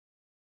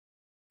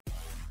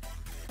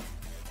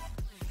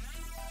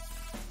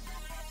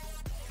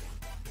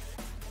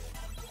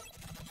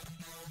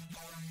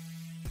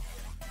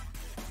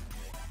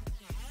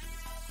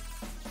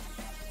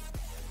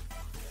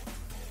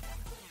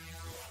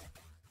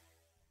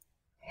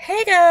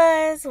Hey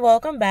guys,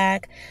 welcome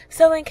back.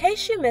 So in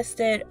case you missed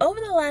it,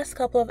 over the last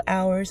couple of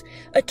hours,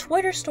 a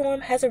Twitter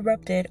storm has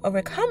erupted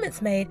over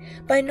comments made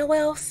by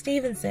Noelle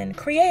Stevenson,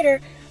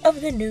 creator of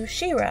the new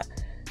She-Ra.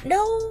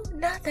 No,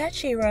 not that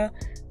She-Ra.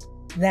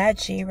 That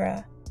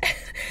She-Ra.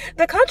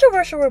 The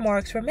controversial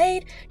remarks were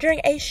made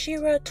during a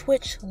She-Ra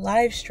Twitch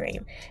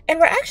livestream, and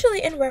were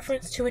actually in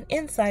reference to an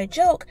inside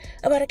joke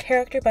about a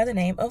character by the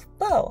name of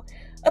Bo.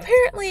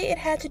 Apparently, it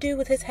had to do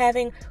with his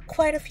having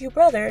quite a few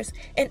brothers,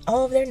 and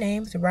all of their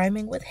names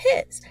rhyming with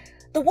his.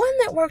 The one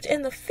that worked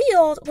in the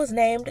field was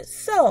named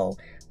Sow,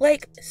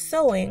 like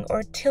sowing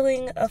or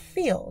tilling a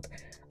field.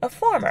 A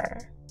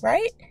farmer,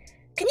 right?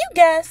 Can you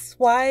guess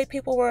why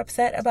people were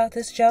upset about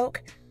this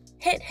joke?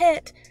 Hint,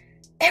 hint,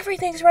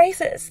 everything's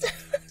racist.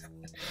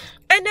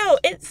 I know,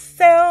 it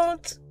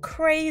sounds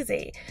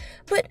crazy,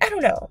 but I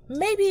don't know,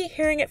 maybe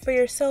hearing it for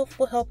yourself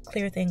will help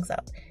clear things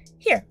up.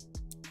 Here,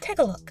 take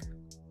a look.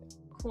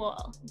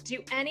 Cool.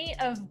 Do any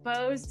of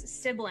Bo's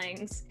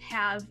siblings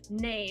have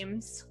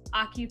names,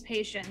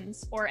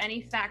 occupations, or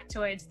any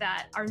factoids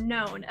that are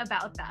known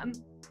about them?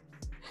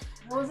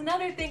 Well, it was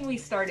another thing we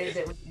started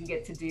that we didn't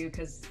get to do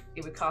because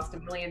it would cost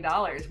 $1 million.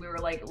 We were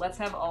like, let's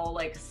have all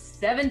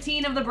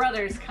 17 of the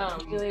brothers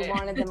come. Really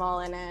wanted them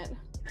all in it.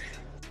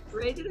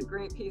 Ray did a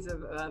great piece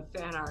of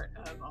fan art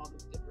of all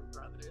the different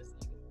brothers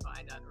you can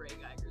find on Ray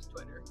Geiger's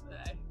Twitter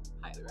that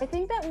I highly recommend. I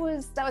think that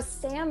was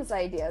Sam's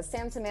idea,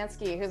 Sam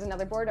Szymanski, who's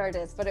another board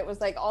artist, but it was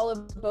like all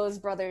of Bo's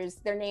brothers,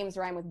 their names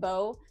rhyme with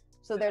Bo.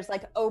 So there's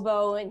like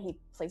oboe and he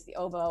plays the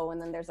oboe,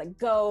 and then there's like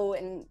Go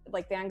and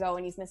like Van Gogh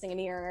and he's missing an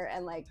ear,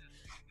 and like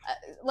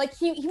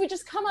he would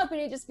just come up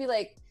and he'd just be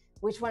like,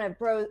 which one of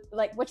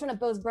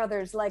Bo's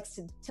brothers likes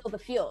to till the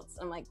fields?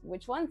 I'm like,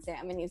 which one,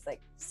 Sam? And he's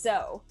like,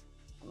 So.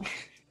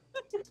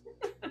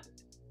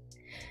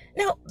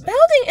 Now,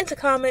 Bounding into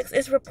Comics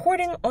is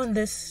reporting on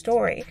this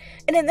story,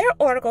 and in their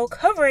article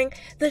covering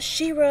the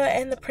She-Ra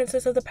and the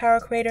Princess of the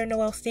Power creator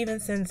Noelle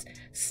Stevenson's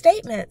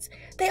statements,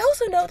 they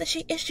also note that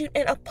she issued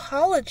an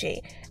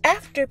apology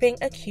after being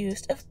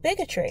accused of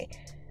bigotry.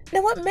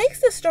 Now, what makes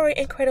this story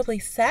incredibly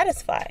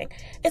satisfying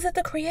is that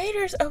the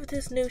creators of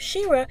this new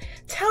She-Ra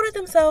touted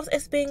themselves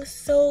as being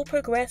so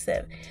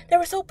progressive. They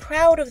were so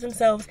proud of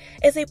themselves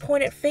as they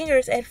pointed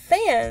fingers at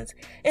fans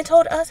and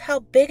told us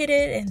how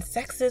bigoted and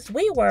sexist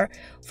we were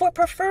for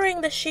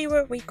preferring the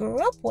She-Ra we grew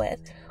up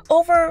with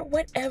over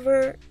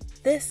whatever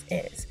this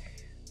is.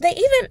 They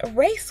even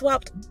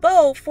race-swapped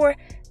Bo for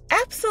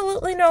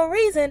absolutely no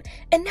reason,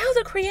 and now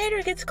the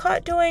creator gets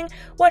caught doing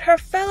what her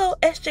fellow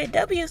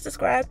SJWs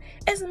describe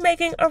as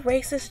making a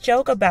racist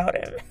joke about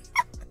him.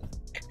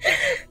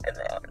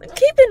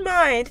 Keep in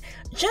mind,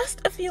 just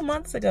a few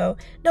months ago,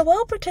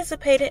 Noelle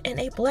participated in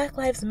a Black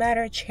Lives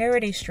Matter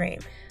charity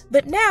stream,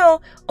 but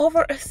now,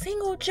 over a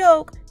single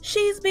joke,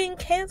 she's being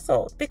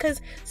canceled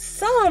because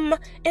some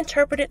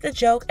interpreted the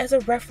joke as a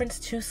reference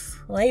to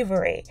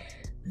slavery.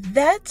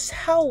 That's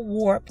how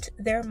warped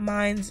their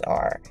minds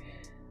are.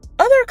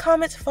 Other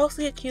comments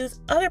falsely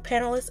accuse other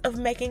panelists of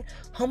making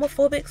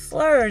homophobic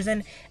slurs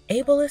and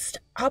ableist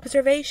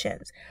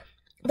observations.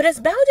 But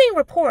as Bounding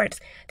reports,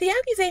 the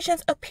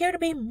accusations appear to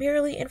be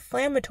merely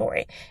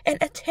inflammatory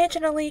and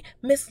intentionally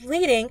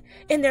misleading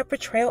in their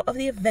portrayal of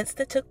the events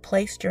that took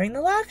place during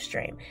the live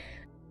stream.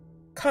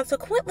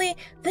 Consequently,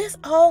 this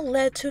all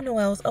led to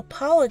Noelle's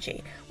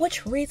apology,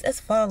 which reads as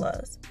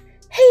follows.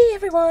 Hey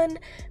everyone!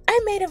 I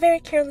made a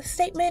very careless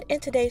statement in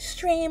today's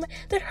stream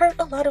that hurt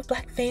a lot of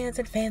Black fans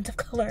and fans of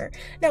color.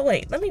 Now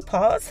wait, let me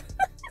pause.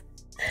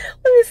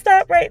 Let me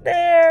stop right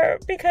there,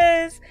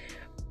 because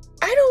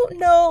I don't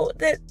know,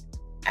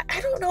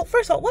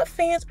 first of all, what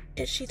fans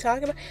is she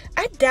talking about?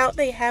 I doubt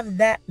they have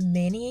that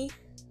many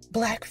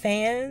Black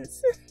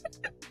fans.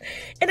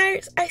 And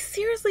I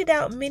seriously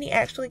doubt many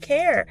actually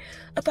care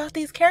about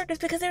these characters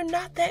because they're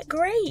not that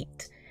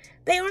great.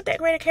 They aren't that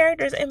great of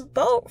characters, and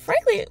Bo,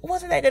 frankly,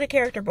 wasn't that good a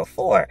character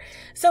before.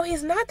 So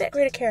he's not that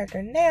great a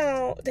character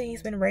now that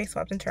he's been race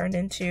swapped and turned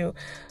into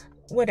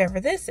whatever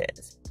this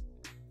is.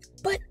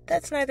 But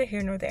that's neither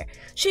here nor there.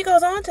 She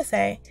goes on to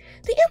say,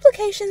 the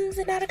implications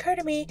did not occur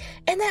to me,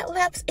 and that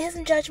lapse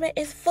in judgment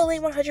is fully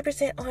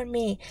 100% on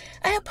me.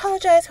 I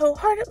apologize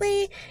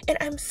wholeheartedly, and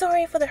I'm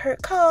sorry for the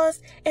hurt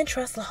caused and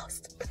trust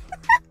lost.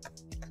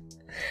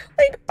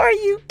 Like, are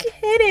you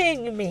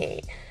kidding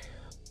me?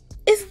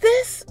 Is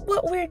this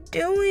what we're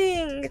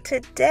doing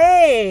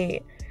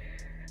today?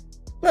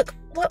 Look,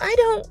 while I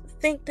don't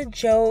think the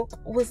joke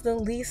was the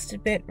least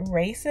bit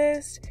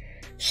racist,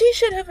 she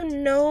should have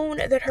known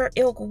that her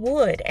ilk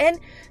would, and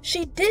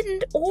she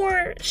didn't,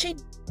 or she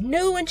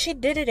knew and she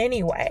did it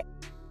anyway.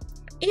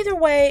 Either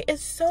way,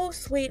 it's so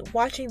sweet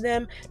watching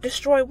them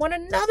destroy one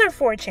another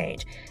for a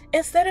change,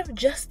 instead of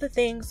just the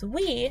things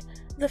we,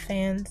 the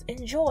fans,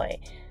 enjoy.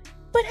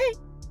 But hey,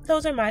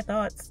 those are my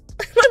thoughts.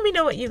 Let me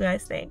know what you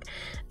guys think.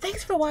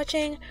 Thanks for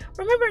watching.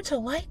 Remember to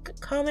like,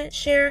 comment,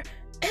 share,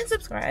 and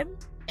subscribe.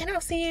 And I'll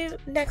see you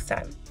next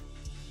time.